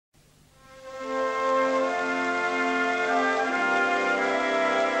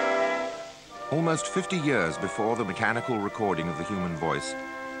Almost 50 years before the mechanical recording of the human voice,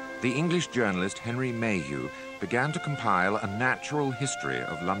 the English journalist Henry Mayhew began to compile a natural history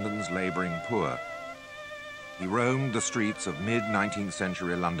of London's labouring poor. He roamed the streets of mid-19th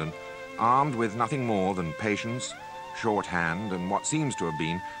century London, armed with nothing more than patience, shorthand, and what seems to have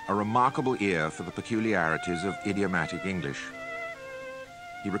been a remarkable ear for the peculiarities of idiomatic English.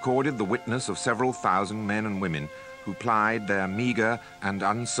 He recorded the witness of several thousand men and women who plied their meagre and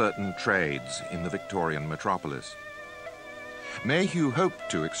uncertain trades in the Victorian metropolis. Mayhew hoped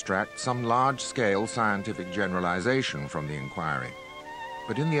to extract some large-scale scientific generalization from the inquiry,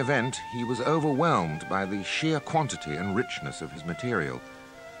 but in the event he was overwhelmed by the sheer quantity and richness of his material,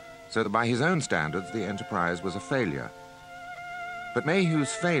 so that by his own standards the enterprise was a failure. But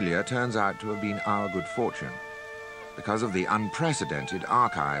Mayhew's failure turns out to have been our good fortune, because of the unprecedented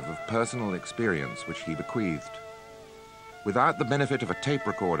archive of personal experience which he bequeathed. Without the benefit of a tape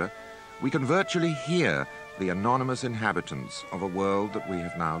recorder, we can virtually hear the anonymous inhabitants of a world that we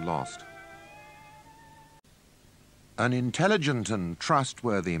have now lost. An intelligent and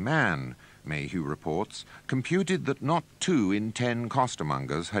trustworthy man, Mayhew reports, computed that not 2 in 10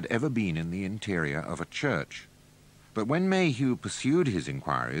 costermongers had ever been in the interior of a church. But when Mayhew pursued his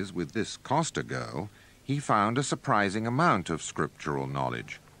inquiries with this coster girl, he found a surprising amount of scriptural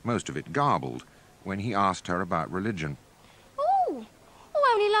knowledge, most of it garbled, when he asked her about religion.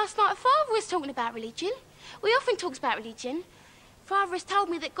 Only last night Father was talking about religion. We often talk about religion. Father has told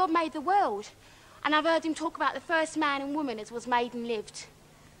me that God made the world, and I've heard him talk about the first man and woman as was made and lived.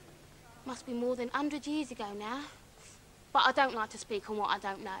 Must be more than 100 years ago now, but I don't like to speak on what I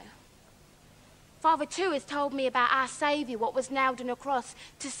don't know. Father too has told me about our Saviour, what was nailed on a cross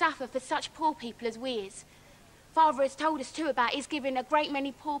to suffer for such poor people as we is. Father has told us too about his giving a great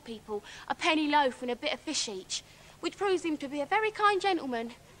many poor people a penny loaf and a bit of fish each, which proves him to be a very kind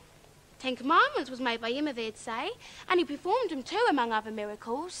gentleman. 10 Commandments was made by him, they'd say, and he performed them too, among other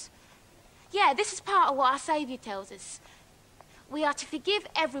miracles. Yeah, this is part of what our Saviour tells us. We are to forgive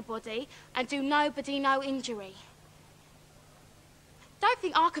everybody and do nobody no injury. Don't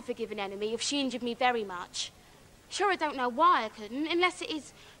think I could forgive an enemy if she injured me very much. Sure, I don't know why I couldn't, unless it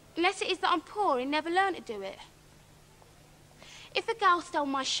is that I'm poor and never learned to do it. If a girl stole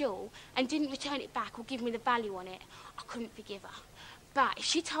my shawl and didn't return it back or give me the value on it, I couldn't forgive her. But if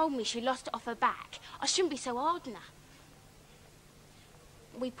she told me she lost it off her back, I shouldn't be so hard on her.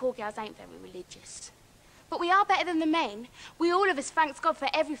 We poor girls ain't very religious. But we are better than the men. We all of us thanks God for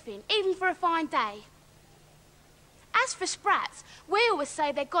everything, even for a fine day. As for sprats, we always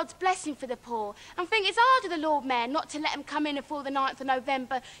say they're God's blessing for the poor and think it's hard of the Lord Mayor not to let them come in before the 9th of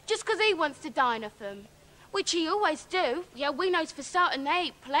November just because he wants to dine off them. Which he always do. Yeah, we knows for certain they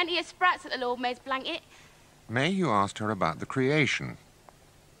eat plenty of sprats at the Lord Mayor's blanket. Mayhew asked her about the creation.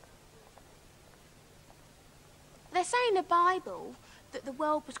 They say in the Bible that the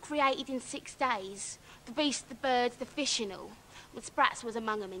world was created in 6 days. The beasts, the birds, the fish and all. But sprats was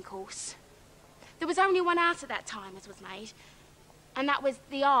among them, in course. There was only one out at that time as was made, and that was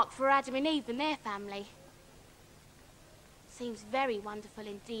the ark for Adam and Eve and their family. Seems very wonderful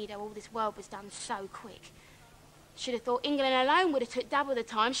indeed how all this world was done so quick. Should have thought England alone would have took double the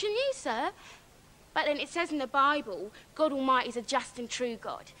time, shouldn't you, sir? But then it says in the Bible, God Almighty's a just and true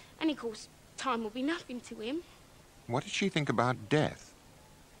God, and of course, time will be nothing to him. What did she think about death?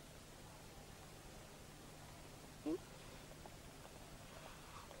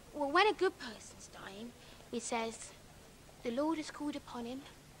 Well, when a good person's dying, he says, the Lord has called upon him,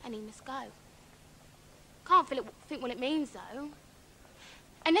 and he must go. Can't think what it means, though.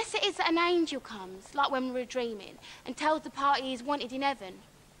 Unless it is that an angel comes, like when we were dreaming, and tells the party he's wanted in heaven.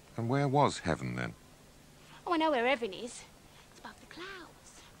 And where was heaven, then? Oh, I know where heaven is. It's above the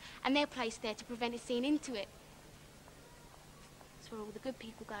clouds. And they're placed there to prevent us seeing into it. That's where all the good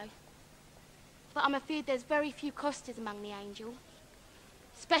people go. But I'm afraid there's very few costers among the angels.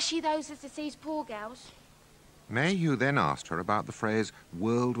 Especially those that deceives poor gals. Mayhew then asked her about the phrase,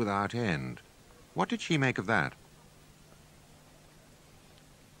 world without end. What did she make of that?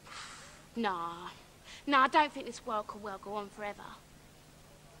 Nah, I don't think this world could well go on forever.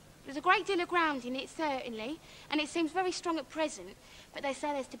 There's a great deal of ground in it, certainly, and it seems very strong at present, but they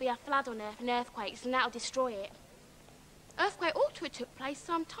say there's to be a flood on Earth and earthquakes, and that'll destroy it. Earthquake ought to have took place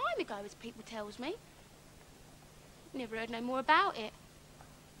some time ago, as people tells me. Never heard no more about it.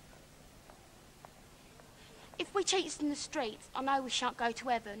 If we cheats in the streets, I know we shan't go to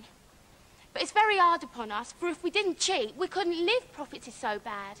heaven. But it's very hard upon us, for if we didn't cheat, we couldn't live, profits is so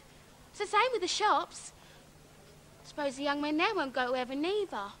bad. It's the same with the shops. I suppose the young men there won't go to heaven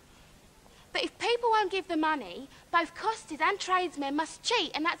neither. But if people won't give the money, both costers and tradesmen must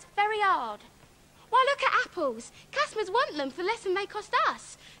cheat, and that's very hard. Why, look at apples. Customers want them for less than they cost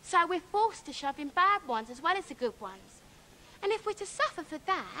us. So we're forced to shove in bad ones as well as the good ones. And if we're to suffer for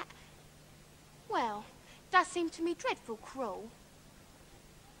that, well, it does seem to me dreadful cruel.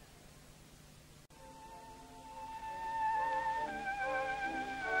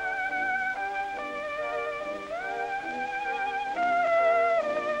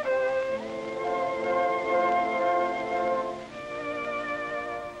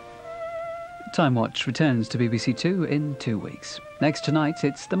 Timewatch returns to BBC Two in 2 weeks. Next tonight,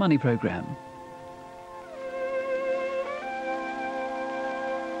 it's The Money Programme.